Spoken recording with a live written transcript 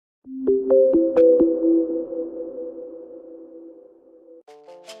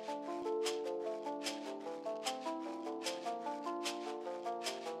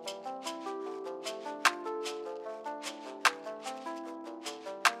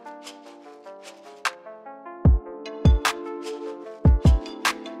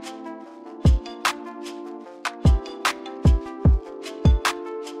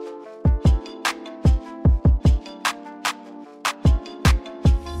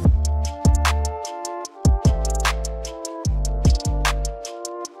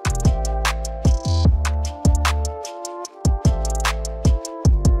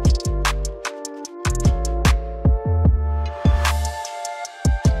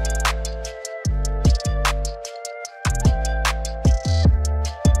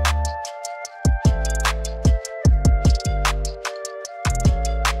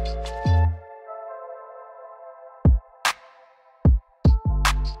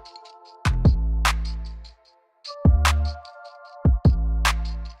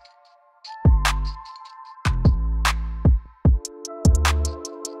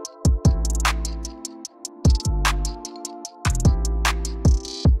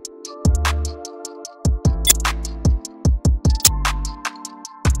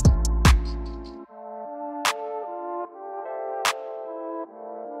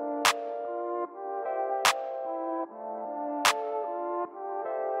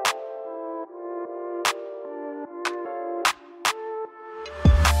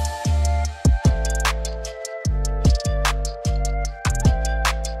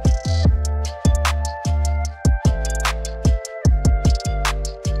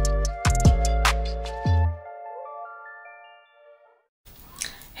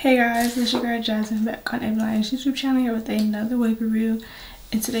Hey guys, it's your girl Jasmine back on Evelyn's YouTube channel here with another wig review.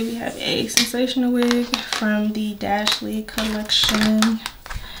 And today we have a sensational wig from the Dashley collection.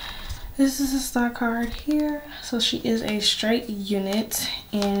 This is a stock card here. So she is a straight unit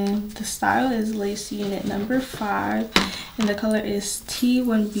and the style is lace unit number 5 and the color is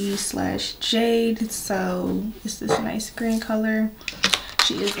T1B/Jade. So it's this nice green color.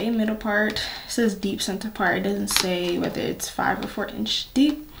 She is a middle part. It says deep center part. It doesn't say whether it's 5 or 4 inch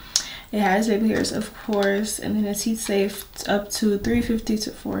deep. It has baby hairs, of course, and then it's heat safe up to 350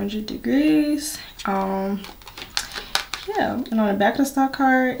 to 400 degrees. Yeah, and on the back of the stock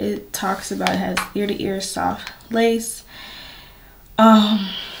card, it talks about it has ear-to-ear soft lace.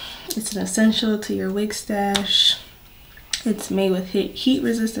 It's an essential to your wig stash. It's made with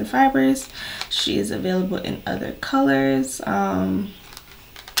heat-resistant fibers. She is available in other colors. Yeah,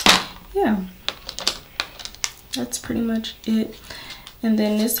 that's pretty much it. And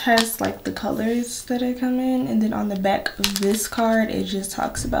then this has like the colors that it come in, and then on the back of this card it just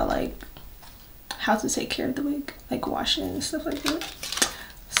talks about like how to take care of the wig, like washing it and stuff like that.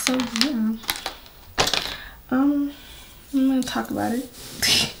 So yeah, I'm gonna talk about it.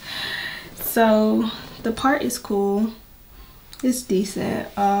 So the part is cool, it's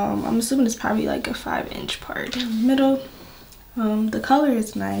decent. I'm assuming it's probably like a 5-inch part in the middle. The color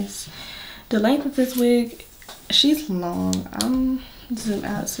is nice. The length of this wig, she's long. Zoom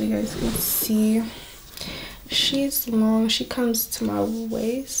out so you guys can see. She's long. She comes to my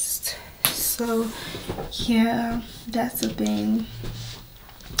waist. So yeah, that's the thing.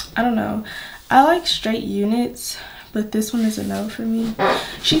 I don't know. I like straight units, but this one is a no for me.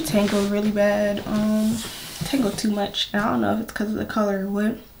 She tangled really bad. Tangled too much. And I don't know if it's because of the color or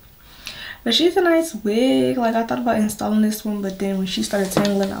what. But she's a nice wig. Like, I thought about installing this one, but then when she started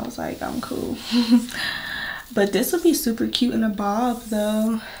tangling, I was like, I'm cool. But this would be super cute in a bob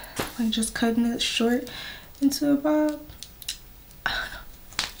though. Like just cutting it short into a bob. I don't know.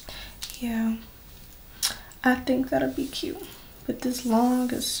 Yeah, I think that'll be cute. But this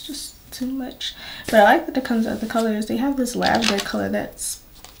long is just too much. But I like that it comes out the colors. They have this lavender color that's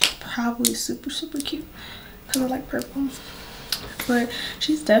probably super cute because I like purple. But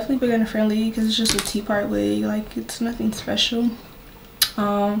she's definitely beginner friendly because it's just a T-part wig. Like, it's nothing special.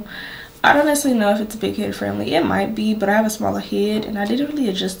 I don't necessarily know if it's big head friendly. It might be, but I have a smaller head and I didn't really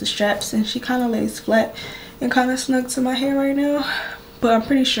adjust the straps and she kind of lays flat and kind of snug to my hair right now. But I'm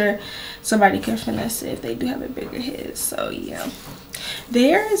pretty sure somebody can finesse it if they do have a bigger head. So yeah, the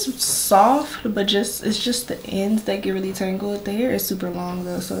hair is soft, but it's just the ends that get really tangled. The hair is super long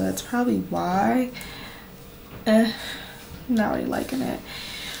though, so that's probably why. Not really liking it.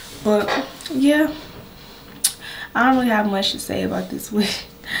 But yeah, I don't really have much to say about this wig.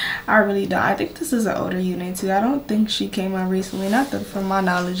 I really don't. I think this is an older unit too. I don't think she came out recently. Not that from my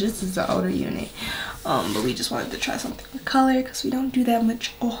knowledge, this is an older unit. But we just wanted to try something with color because we don't do that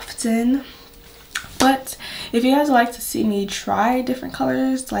much often. But if you guys would like to see me try different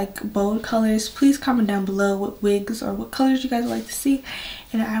colors, like bold colors, please comment down below what wigs or what colors you guys would like to see,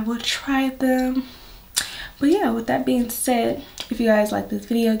 and I will try them. But yeah, with that being said, if you guys like this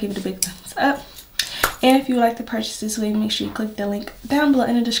video, give it a big thumbs up. And if you would like to purchase this wig, make sure you click the link down below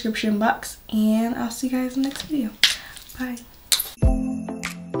in the description box. And I'll see you guys in the next video. Bye.